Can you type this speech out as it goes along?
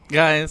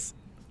Guys,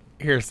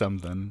 here's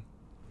something.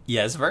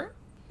 Yes, Vern?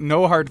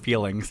 No Hard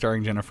Feelings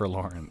starring Jennifer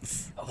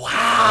Lawrence.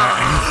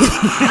 Wow.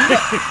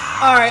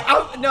 All right.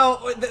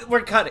 No,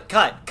 we're cut.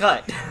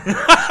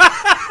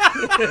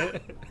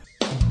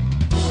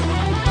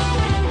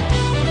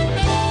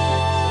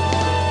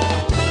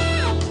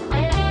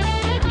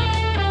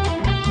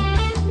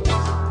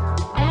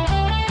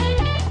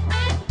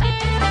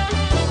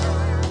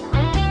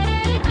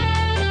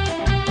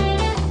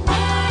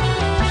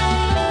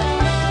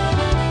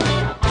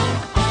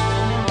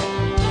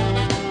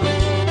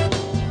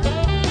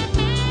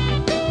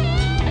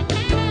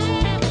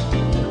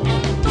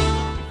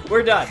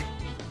 We're done.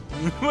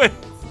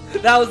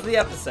 That was the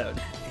episode.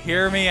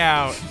 Hear me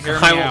out.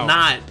 I will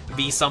not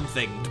be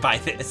something by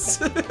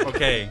this.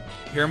 Okay,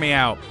 hear me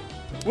out.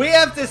 We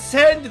have to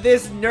send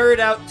this nerd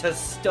out to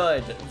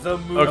Stud, the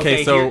movie.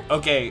 Okay, so...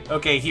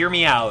 hear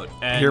me out.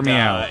 And, hear me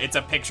out. It's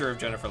a picture of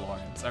Jennifer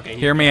Lawrence. Okay,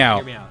 Hear me out.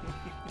 Hear me out.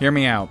 Hear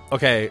me out.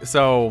 Okay,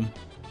 so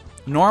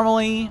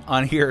normally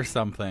on Here's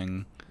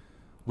Something,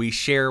 we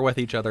share with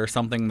each other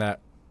something that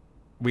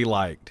we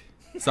liked.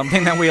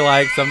 Something that we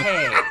liked.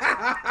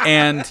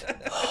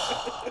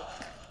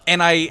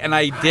 And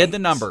I did the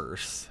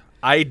numbers.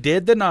 I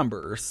did the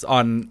numbers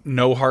on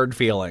No Hard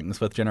Feelings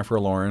with Jennifer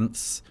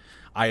Lawrence.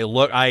 I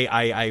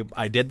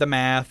did the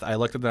math. I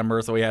looked at the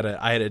numbers. So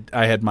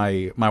I had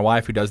my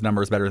wife who does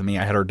numbers better than me.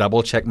 I had her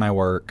double check my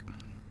work.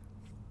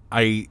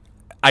 I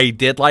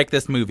did like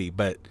this movie,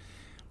 but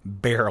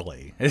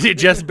barely. It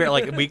just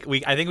barely.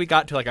 Like I think we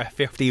got to like a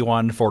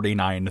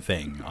 51-49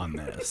 thing on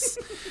this.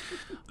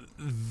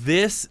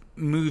 This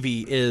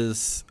movie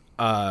is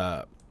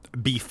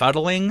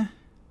befuddling.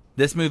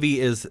 This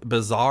movie is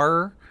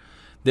bizarre.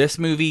 This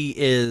movie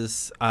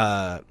is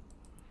the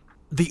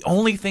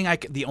only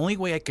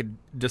way I could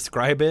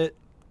describe it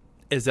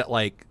is that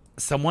like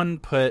someone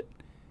put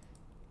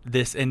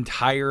this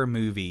entire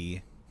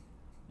movie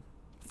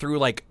through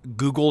like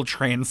Google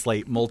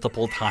Translate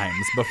multiple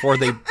times before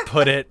they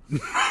put it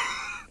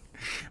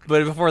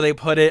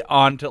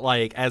onto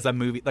like as a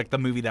movie, like the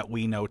movie that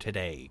we know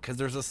today, because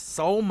there's just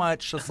so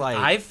much just like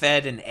I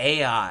fed an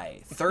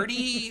AI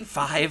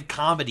 35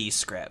 comedy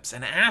scripts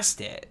and asked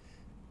it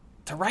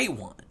to write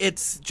one.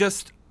 It's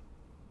just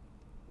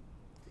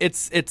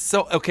it's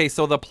so okay.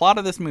 So the plot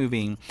of this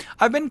movie,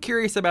 I've been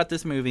curious about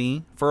this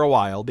movie for a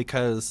while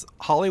because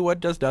Hollywood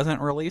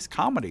doesn't release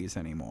comedies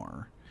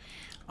anymore.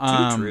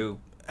 Too true.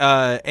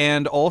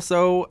 And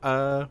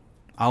also,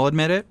 I'll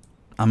admit it,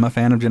 I'm a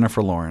fan of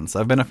Jennifer Lawrence.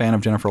 I've been a fan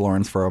of Jennifer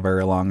Lawrence for a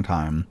very long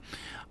time.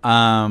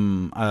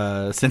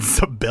 Since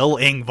the Bill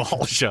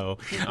Engvall show.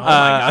 Oh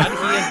my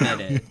God,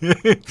 he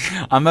admitted it.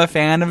 I'm a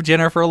fan of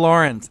Jennifer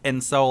Lawrence.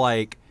 And so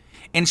like,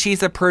 and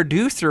she's a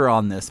producer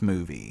on this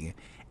movie.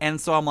 And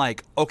so I'm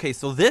like, okay,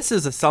 so this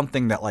is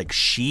something that like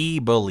she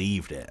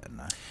believed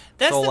in.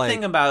 That's so, the like,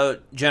 thing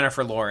about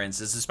Jennifer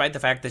Lawrence is despite the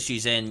fact that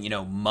she's in,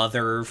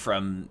 Mother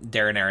from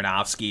Darren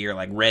Aronofsky or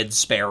like Red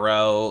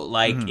Sparrow,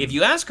 like if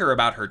you ask her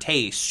about her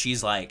taste,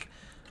 she's like,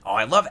 oh,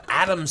 I love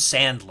Adam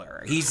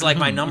Sandler. He's like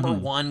my number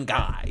one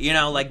guy.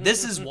 Like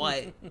this is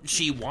what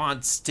she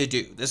wants to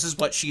do. This is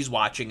what she's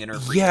watching in her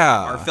free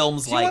time. Or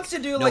films she like wants to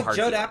do No like Hard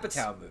Judd Feelings.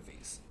 Apatow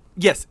movies.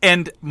 Yes,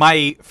 and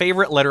my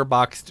favorite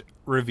Letterboxd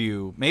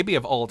review, maybe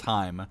of all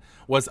time,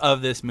 was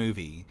of this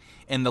movie.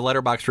 And the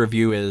Letterboxd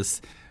review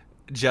is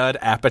Judd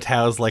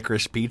Apatow's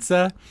Licorice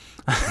Pizza.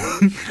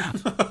 I'm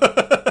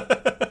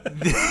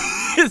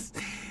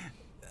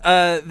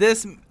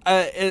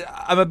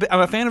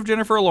a fan of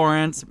Jennifer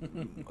Lawrence.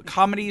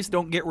 Comedies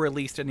don't get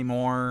released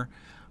anymore.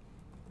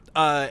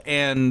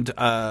 And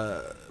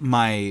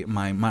my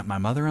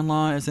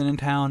mother-in-law isn't in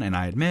town, and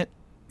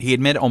he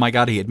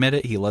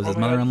admitted he loves his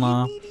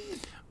mother-in-law.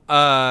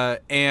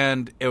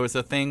 And it was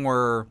a thing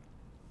where,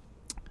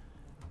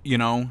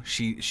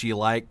 she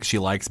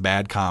likes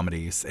bad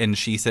comedies, and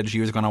she said she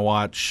was going to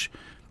watch.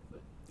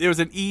 It was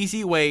an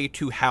easy way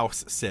to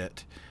house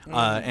sit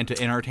and to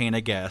entertain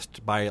a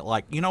guest by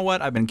like, you know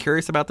what? I've been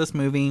curious about this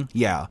movie.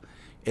 Yeah,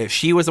 if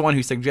she was the one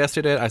who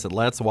suggested it, I said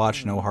let's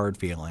watch No Hard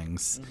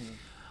Feelings.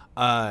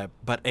 But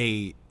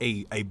a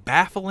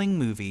baffling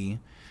movie.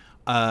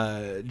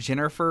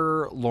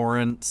 Jennifer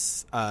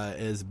Lawrence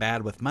is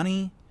bad with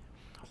money.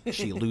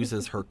 She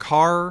loses her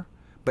car,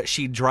 but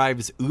she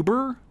drives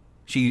Uber.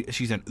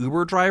 She's an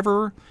Uber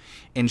driver,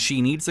 and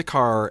she needs a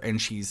car, and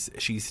she's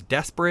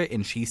desperate,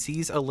 and she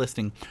sees a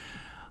listing.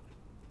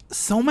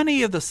 So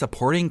many of the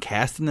supporting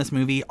cast in this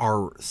movie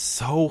are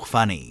so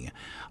funny.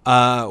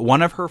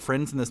 One of her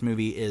friends in this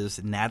movie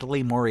is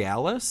Natalie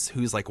Morales,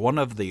 who's like one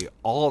of the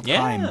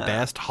all-time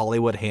best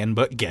Hollywood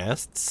Handbook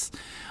guests.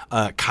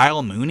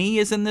 Kyle Mooney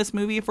is in this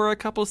movie for a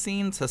couple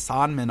scenes.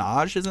 Hassan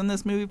Minhaj is in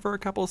this movie for a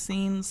couple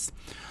scenes.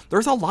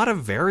 There's a lot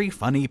of very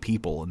funny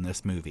people in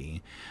this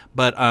movie.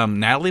 But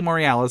Natalie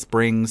Morales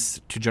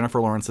brings to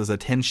Jennifer Lawrence's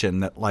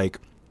attention that, like,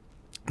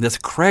 this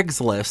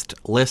Craigslist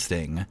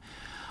listing,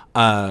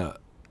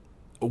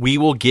 we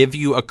will give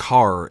you a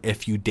car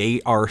if you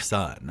date our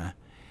son.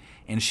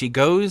 And she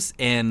goes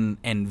and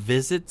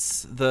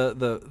visits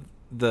the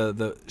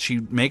she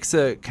makes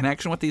a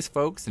connection with these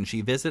folks, and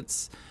she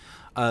visits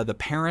the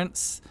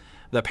parents.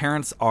 The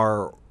parents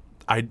are,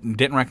 I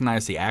didn't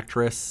recognize the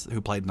actress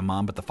who played the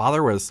mom, but the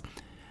father was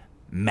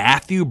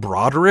Matthew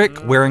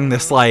Broderick, wearing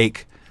this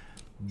like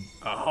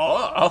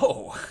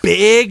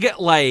big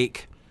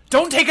like.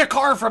 Don't take a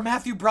car from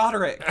Matthew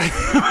Broderick.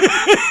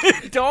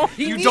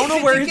 You don't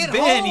know where it's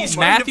been. He's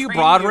Matthew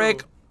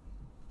Broderick.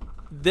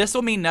 This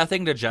will mean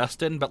nothing to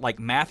Justin, but like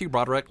Matthew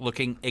Broderick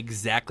looking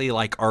exactly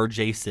like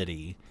RJ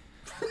City,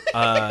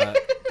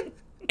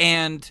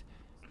 and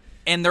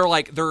they're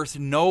like,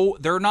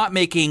 they're not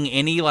making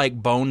any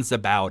like bones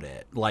about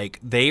it. Like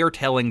they are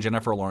telling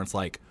Jennifer Lawrence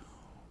like,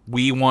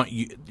 we want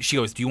you. She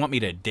goes, do you want me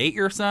to date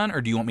your son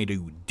or do you want me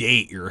to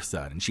date your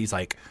son? And she's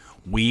like,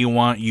 we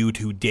want you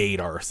to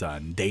date our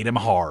son, date him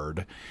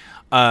hard.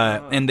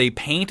 And they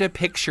paint a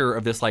picture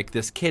of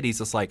this kid. He's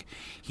just like,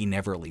 he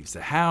never leaves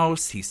the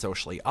house. He's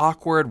socially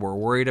awkward. We're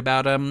worried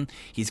about him.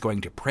 He's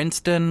going to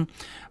Princeton,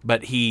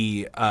 but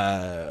we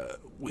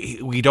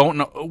don't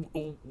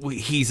know.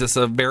 He's just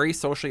a very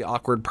socially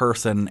awkward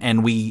person,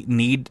 and we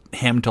need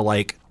him to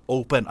like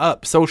open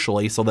up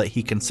socially so that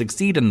he can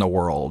succeed in the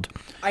world.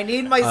 I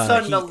need my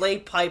son to lay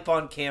pipe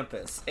on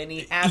campus, and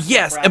he has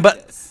to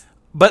practice.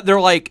 But they're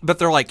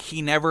like,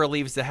 he never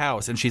leaves the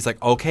house. And she's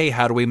like, okay,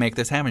 how do we make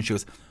this happen? She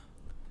goes,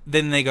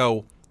 then they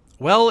go,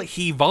 well,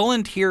 he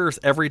volunteers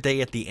every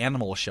day at the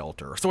animal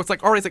shelter. So it's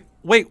like, already, it's like,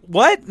 wait,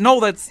 what? No,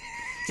 that's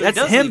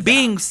him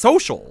being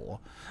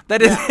social.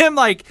 That is him,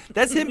 like,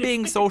 that's him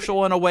being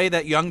social in a way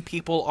that young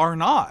people are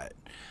not.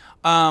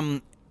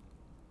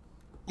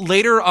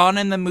 Later on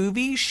in the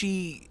movie,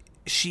 she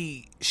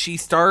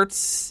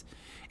starts,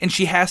 and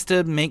she has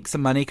to make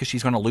some money because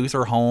she's going to lose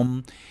her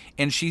home.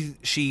 And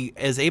she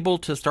is able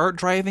to start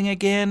driving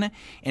again,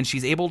 and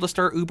she's able to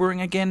start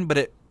Ubering again, but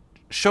it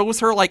shows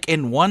her like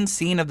in one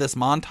scene of this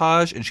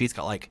montage, and she's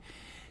got like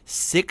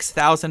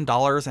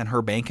 $6,000 in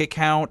her bank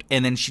account,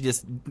 and then she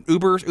just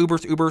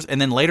Ubers,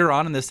 and then later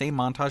on in the same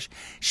montage,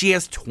 she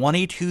has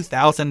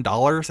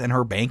 $22,000 in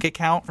her bank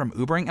account from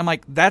Ubering. I'm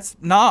like, that's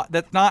not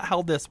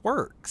how this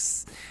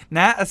works.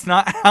 That's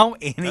not how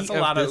any. That's a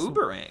lot of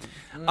Ubering.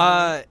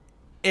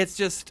 It's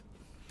just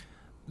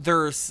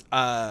there's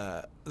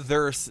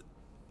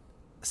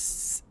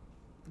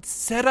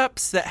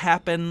setups that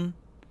happen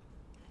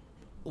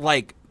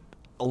like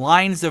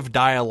lines of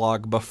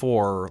dialogue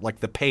before like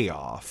the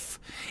payoff.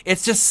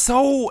 It's just a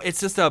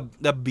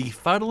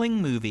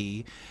befuddling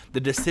movie. The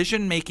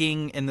decision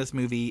making in this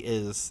movie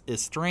is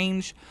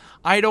strange.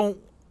 I don't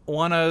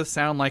want to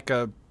sound like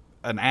an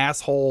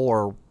asshole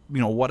or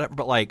whatever,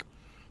 but like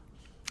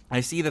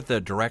I see that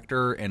the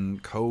director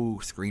and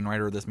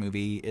co-screenwriter of this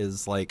movie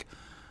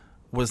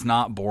was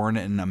not born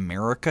in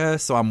America,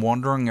 so I'm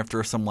wondering if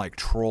there's some like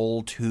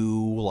Troll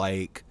 2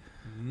 like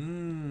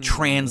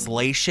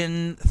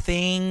translation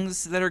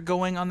things that are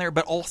going on there.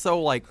 But also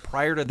like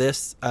prior to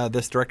this,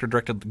 this director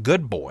directed The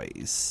Good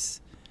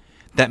Boys,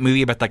 that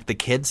movie about like the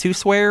kids who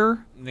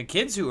swear, the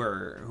kids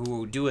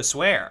who do a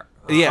swear,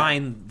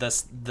 find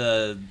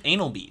the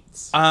anal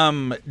beads.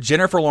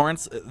 Jennifer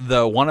Lawrence,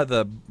 one of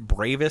the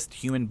bravest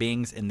human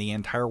beings in the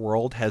entire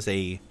world, has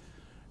a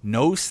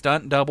no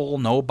stunt double,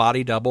 no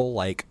body double,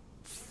 like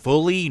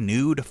fully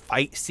nude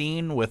fight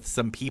scene with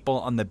some people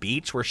on the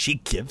beach where she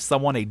gives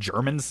someone a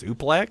German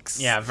suplex.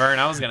 Yeah, Vern,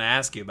 I was going to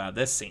ask you about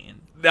this scene.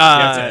 You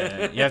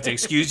have to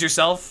excuse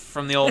yourself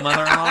from the old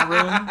mother-in-law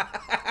room.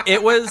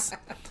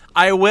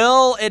 I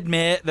will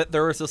admit that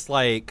there was this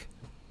like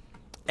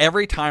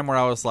every time where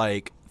I was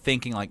like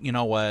thinking like, you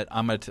know what,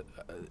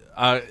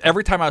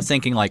 every time I was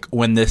thinking like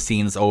when this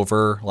scene's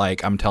over,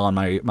 like I'm telling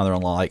my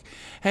mother-in-law like,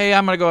 hey,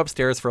 I'm gonna go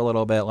upstairs for a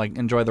little bit, like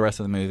enjoy the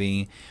rest of the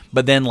movie.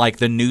 But then like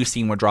the new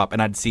scene would drop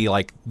and I'd see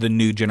like the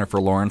new Jennifer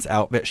Lawrence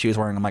outfit she was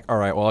wearing. I'm like, all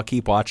right, well I'll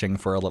keep watching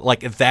for a little,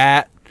 like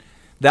that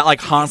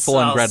like Hansel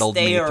and Gretel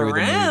me through the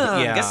movie.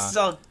 Yeah, guess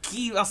I'll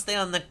stay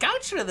on the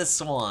couch for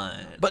this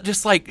one. But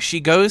just like she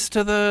goes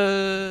to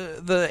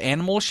the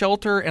animal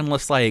shelter and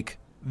just like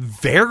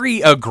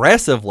very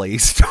aggressively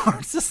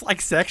starts just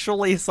like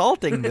sexually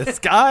assaulting this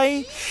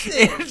guy.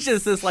 It's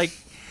just this like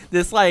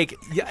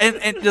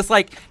and just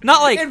like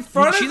not like in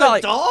front of the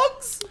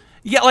dogs.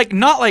 Yeah, like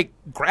not like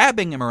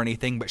grabbing him or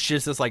anything, but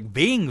she's just like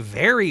being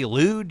very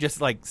lewd, just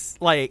like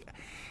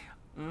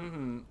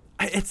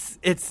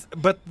it's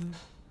but.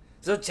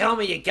 So tell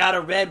me, you got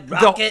a red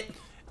rocket?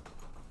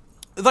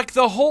 There's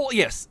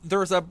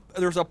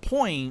a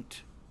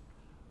point.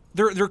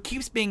 There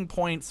keeps being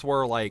points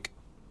where like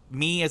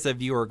me as a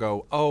viewer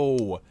go,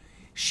 oh,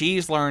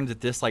 she's learned that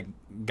this like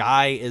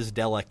guy is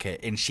delicate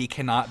and she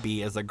cannot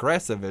be as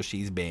aggressive as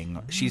she's being.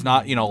 She's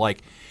not,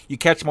 like you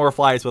catch more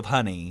flies with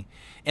honey.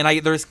 And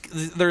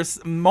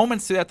there's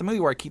moments throughout the movie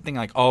where I keep thinking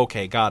like, oh,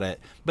 okay, got it.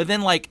 But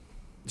then like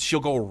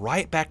she'll go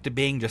right back to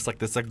being just like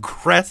this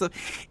aggressive.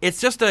 It's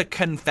just a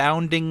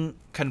confounding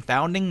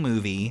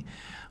movie.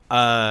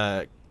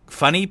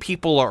 Funny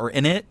people are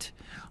in it,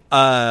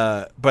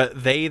 but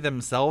they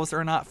themselves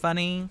are not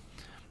funny.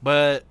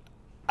 But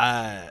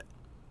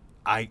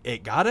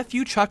it got a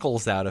few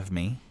chuckles out of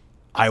me.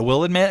 I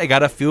will admit, it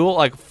got a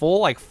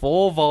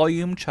full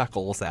volume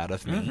chuckles out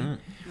of me.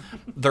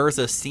 Mm-hmm. There's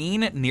a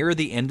scene near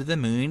the end of the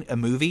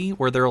movie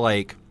where they're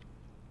like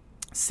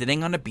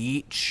sitting on a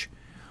beach,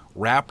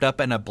 wrapped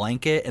up in a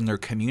blanket, and they're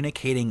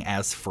communicating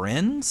as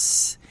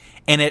friends.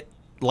 And it,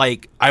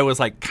 like, I was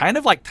like kind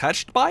of like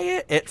touched by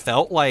it. It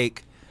felt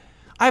like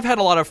I've had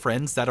a lot of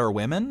friends that are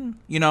women,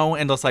 you know,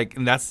 and it's like,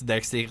 and that's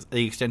the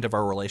extent of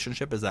our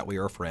relationship, is that we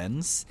are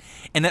friends.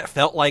 And it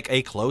felt like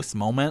a close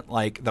moment,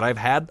 like, that I've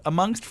had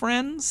amongst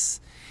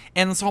friends.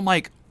 And so I'm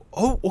like,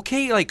 oh,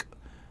 okay, like,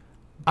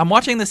 I'm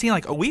watching the scene,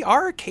 like, oh, we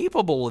are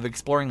capable of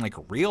exploring, like,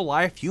 real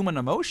life human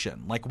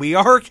emotion. Like, we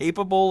are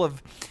capable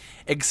of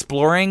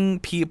exploring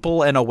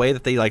people in a way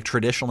that they, like,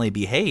 traditionally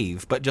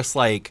behave, but just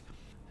like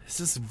this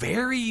is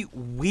very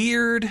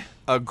weird,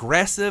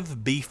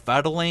 aggressive,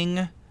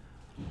 befuddling,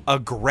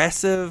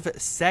 aggressive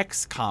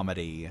sex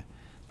comedy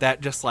that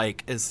just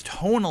like is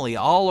tonally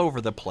all over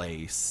the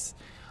place,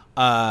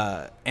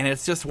 and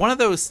it's just one of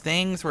those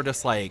things where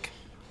just like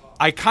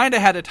I kind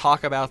of had to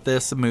talk about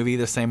this movie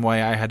the same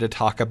way I had to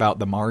talk about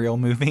the Mario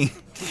movie.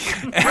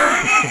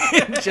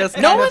 Just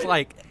kind of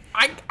like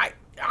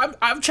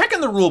I'm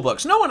checking the rule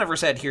books. No one ever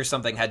said here's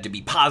something had to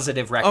be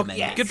positive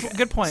recommendation. Oh,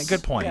 good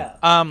point.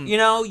 Yeah. You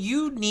know,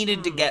 you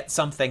needed to get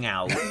something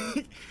out,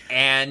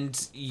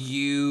 and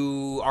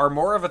you are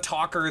more of a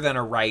talker than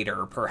a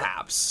writer,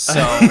 perhaps. So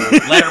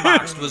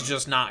Letterboxd was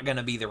just not going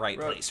to be the right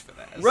place for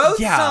this. Road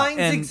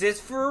signs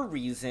exist for a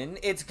reason.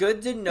 It's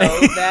good to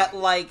know that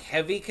like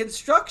heavy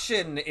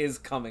construction is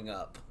coming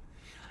up.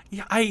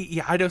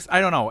 I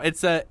don't know.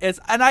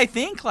 And I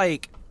think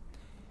like,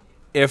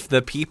 if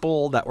the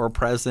people that were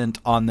present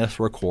on this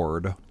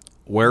record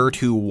were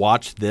to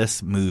watch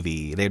this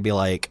movie, they'd be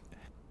like,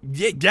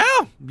 yeah,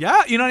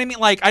 you know what I mean?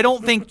 Like, I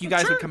don't think you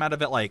guys would come out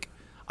of it like,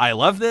 I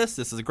love this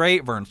is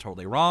great, Vern's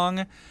totally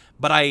wrong.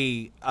 But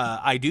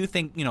I do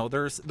think, you know,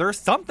 there's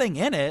something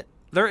in it.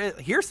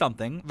 Here's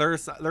something.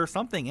 There's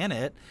something in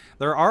it.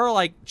 There are,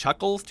 like,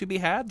 chuckles to be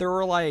had. There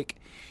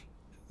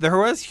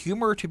was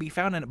humor to be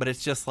found in it, but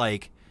it's just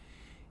like,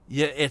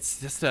 yeah, it's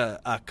just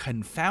a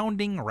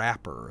confounding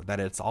wrapper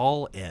that it's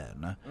all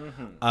in.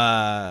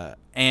 Mm-hmm.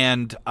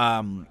 And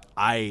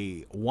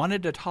I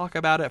wanted to talk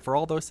about it for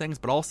all those things,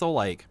 but also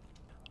like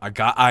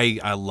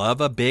I love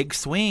a big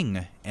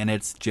swing, and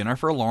it's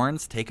Jennifer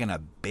Lawrence taking a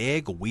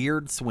big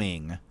weird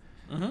swing.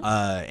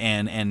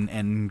 Mm-hmm.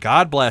 And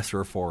God bless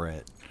her for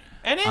it.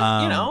 And it,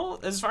 you know,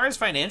 as far as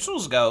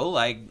financials go,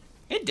 like,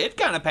 it did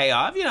kind of pay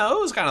off. You know,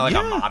 it was kind of like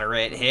a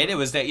moderate hit. It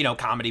was that, you know,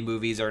 comedy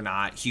movies are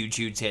not huge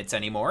hits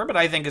anymore. But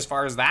I think as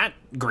far as that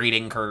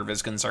grading curve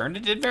is concerned,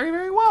 it did very,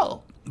 very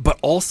well. But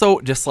also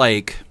just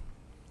like,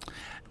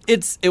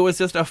 it was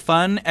just a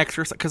fun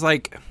exercise. Because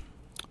like,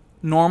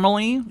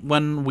 normally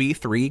when we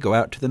three go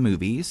out to the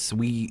movies,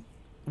 we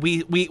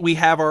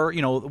have our,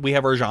 you know, we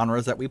have our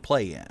genres that we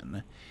play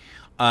in.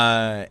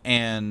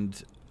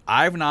 And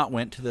I've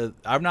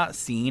not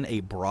seen a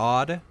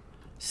broad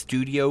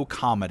studio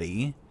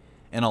comedy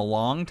in a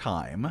long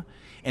time,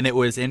 and it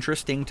was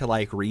interesting to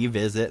like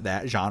revisit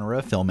that genre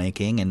of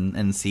filmmaking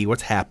and see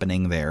what's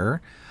happening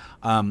there.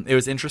 It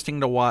was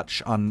interesting to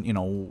watch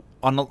on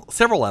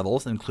several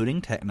levels,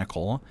 including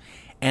technical.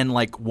 And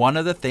like, one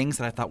of the things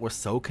that I thought was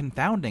so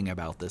confounding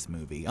about this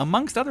movie,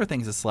 amongst other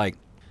things, is like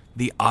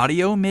the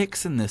audio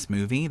mix in this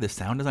movie, the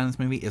sound design in this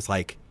movie is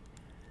like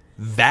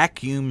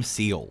vacuum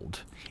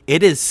sealed.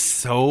 It is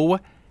so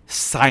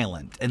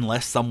silent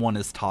unless someone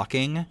is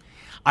talking.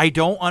 I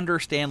don't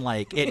understand,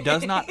 like, it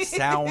does not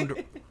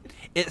sound...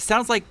 It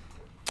sounds like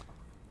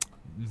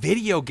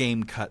video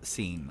game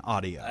cutscene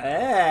audio.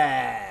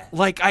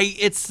 Like,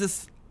 it's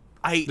this...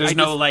 There's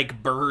no,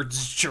 like,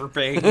 birds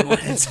chirping when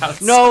it's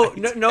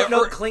outside.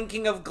 No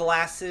clinking of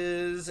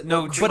glasses.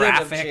 No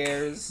traffic. Of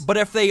chairs. But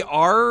if they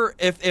are...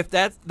 If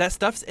that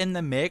stuff's in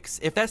the mix...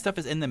 If that stuff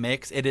is in the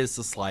mix, it is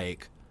just,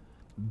 like,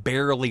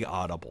 barely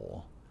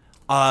audible.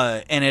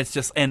 And it's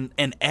just...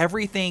 And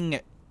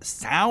everything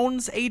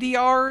sounds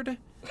ADR'd.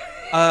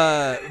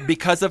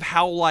 Because of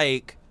how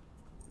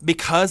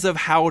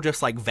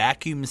just like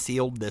vacuum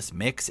sealed this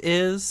mix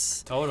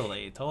is.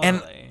 Totally.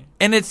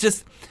 And it's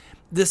just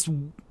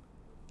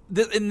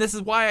and this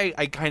is why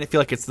I kind of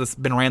feel like it's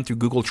been ran through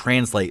Google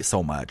Translate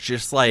so much.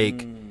 Just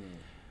like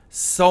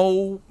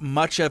so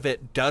much of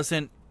it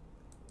doesn't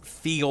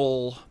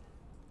feel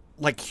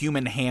like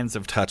human hands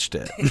have touched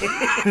it.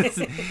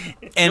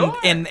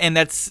 and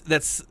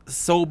that's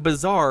so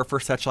bizarre for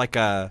such like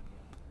an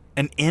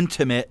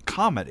intimate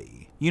comedy.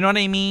 You know what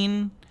I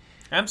mean?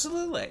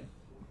 Absolutely.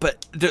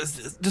 But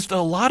there's just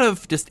a lot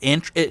of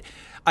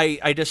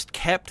I just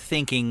kept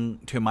thinking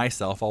to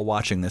myself while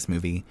watching this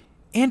movie,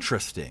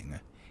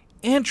 interesting.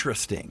 And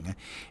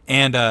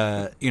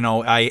you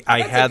know, I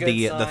had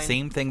the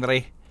same thing that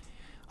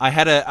I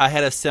had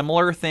a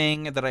similar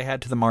thing that I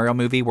had to the Mario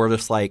movie, where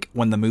just like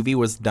when the movie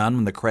was done,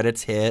 when the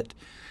credits hit,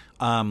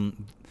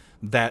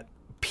 that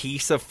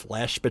piece of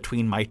flesh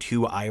between my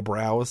two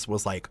eyebrows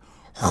was like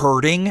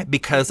hurting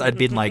because I'd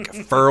been like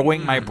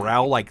furrowing my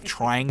brow, like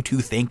trying to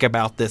think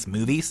about this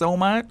movie so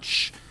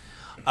much.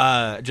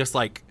 Just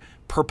like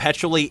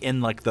perpetually in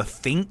like the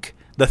think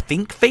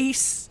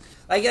face.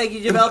 Like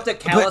you developed a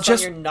callus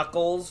just- on your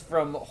knuckles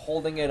from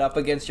holding it up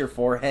against your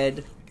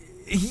forehead.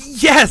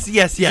 Yes.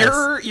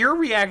 You're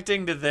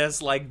reacting to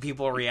this like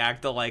people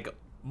react to like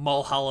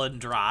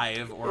Mulholland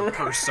Drive or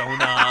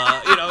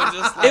Persona.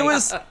 Just like, It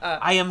was.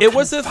 I am It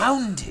was a-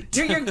 confounded.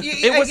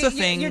 It was a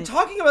thing. You're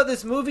talking about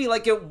this movie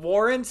like it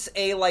warrants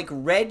a like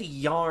red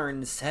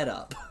yarn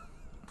setup.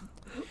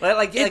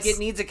 like it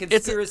needs a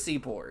conspiracy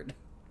board.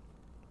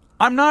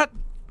 I'm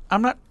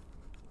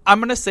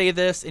gonna say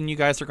this, and you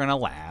guys are gonna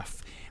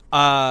laugh.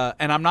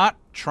 And I'm not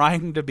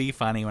trying to be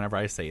funny whenever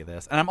I say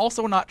this, and I'm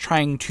also not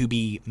trying to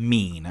be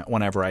mean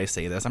whenever I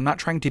say this. I'm not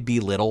trying to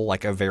belittle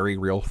like a very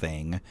real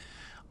thing.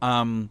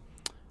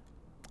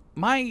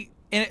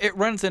 It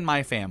runs in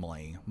my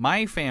family.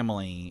 My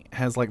family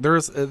has like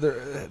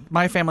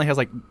my family has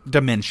like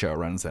dementia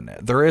runs in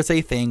it. There is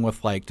a thing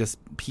with like just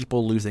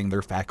people losing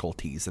their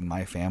faculties in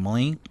my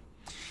family.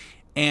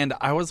 And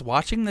I was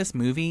watching this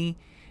movie,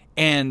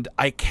 and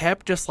I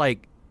kept just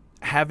like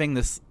having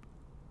this.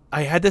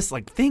 I had this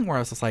like thing where I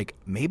was just like,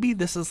 maybe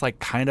this is like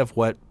kind of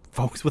what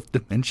folks with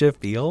dementia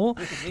feel,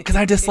 because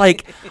I just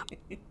like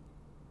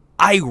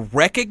I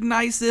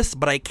recognize this,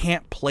 but I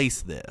can't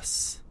place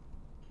this.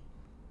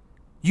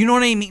 You know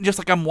what I mean? Just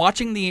like I'm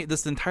watching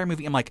this entire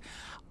movie, I'm like,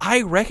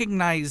 I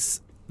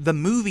recognize the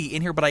movie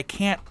in here, but I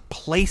can't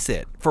place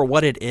it for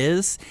what it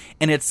is,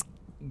 and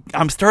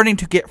I'm starting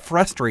to get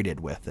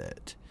frustrated with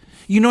it.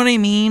 You know what I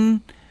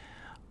mean?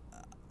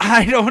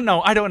 I don't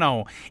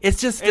know. It's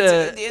just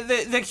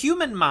the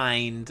human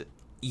mind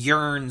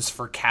yearns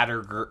for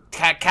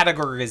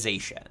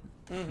categorization.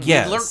 Mm-hmm.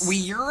 Yes. We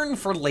yearn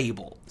for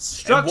labels.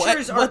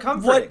 Structures are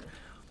comforting.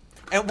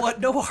 And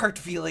what No Hard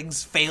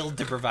Feelings failed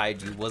to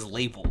provide you was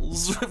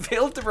labels.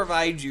 Failed to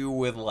provide you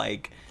with,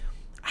 like,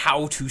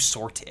 how to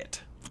sort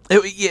it.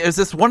 It was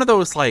just one of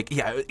those, like,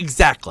 yeah,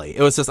 exactly.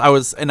 It was just, I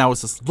was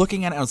just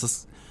looking at it, I was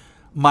just,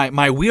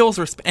 my wheels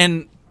were,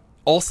 and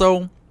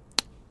also,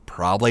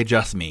 probably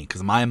just me,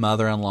 because my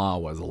mother-in-law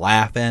was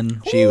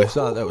laughing. She was,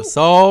 that was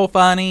so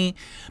funny.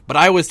 But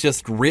I was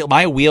just,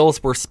 my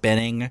wheels were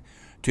spinning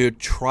to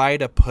try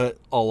to put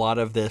a lot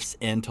of this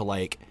into,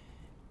 like,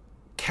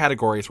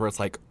 categories where it's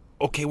like,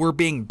 okay, we're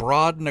being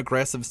broad and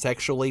aggressive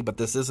sexually, but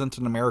this isn't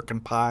an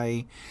American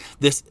Pie.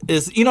 This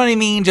is, you know what I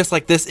mean? Just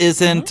like this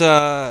isn't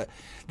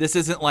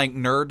like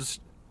nerds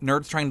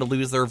trying to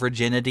lose their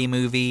virginity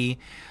movie.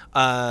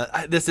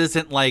 This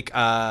isn't like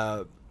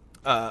a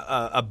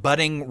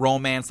budding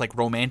romance, like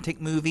romantic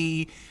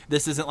movie.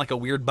 This isn't like a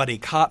weird buddy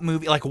cop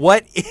movie. Like,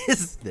 what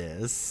is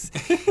this?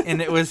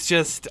 And it was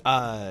just,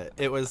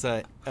 it was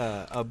a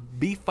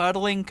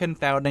befuddling,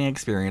 confounding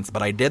experience.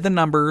 But I did the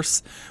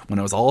numbers when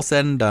it was all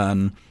said and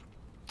done,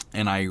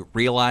 and I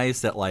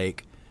realized that,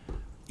 like,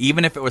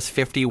 even if it was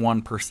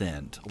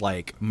 51%,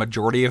 like,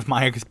 majority of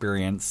my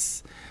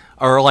experience,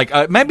 or like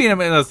maybe it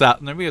was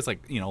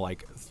like, you know,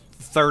 like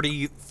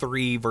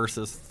 33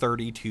 versus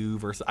 32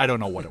 versus, I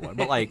don't know what it was,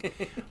 but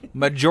like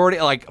majority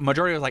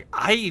was like,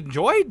 I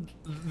enjoyed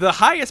the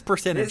highest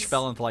percentage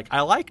fell into like,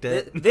 I liked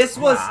it. This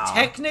was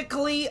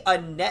technically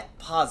a net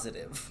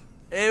positive.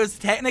 It was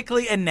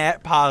technically a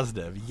net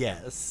positive,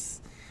 yes.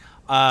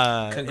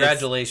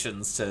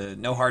 Congratulations to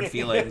No Hard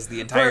Feelings, the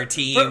entire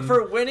team.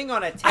 For winning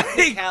on a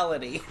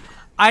technicality.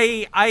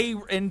 I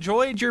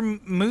enjoyed your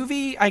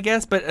movie, I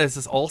guess, but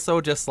it's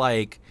also just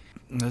like,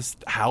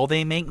 just how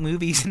they make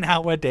movies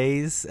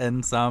nowadays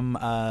in some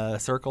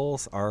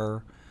circles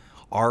are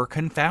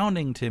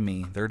confounding to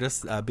me. They're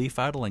just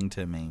befuddling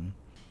to me.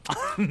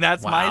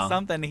 That's my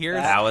something here.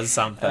 That was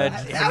something.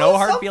 No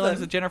Hard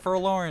Feelings with Jennifer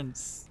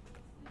Lawrence.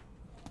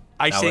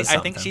 I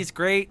think she's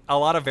great. A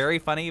lot of very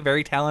funny,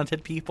 very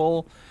talented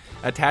people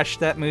attached to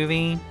that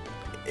movie.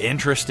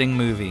 Interesting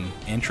movie.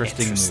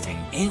 Interesting.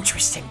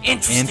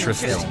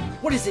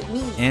 What does it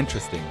mean?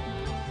 Interesting.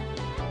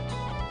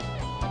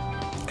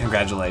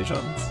 Congratulations.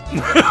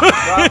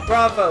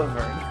 Bravo,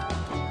 Vern.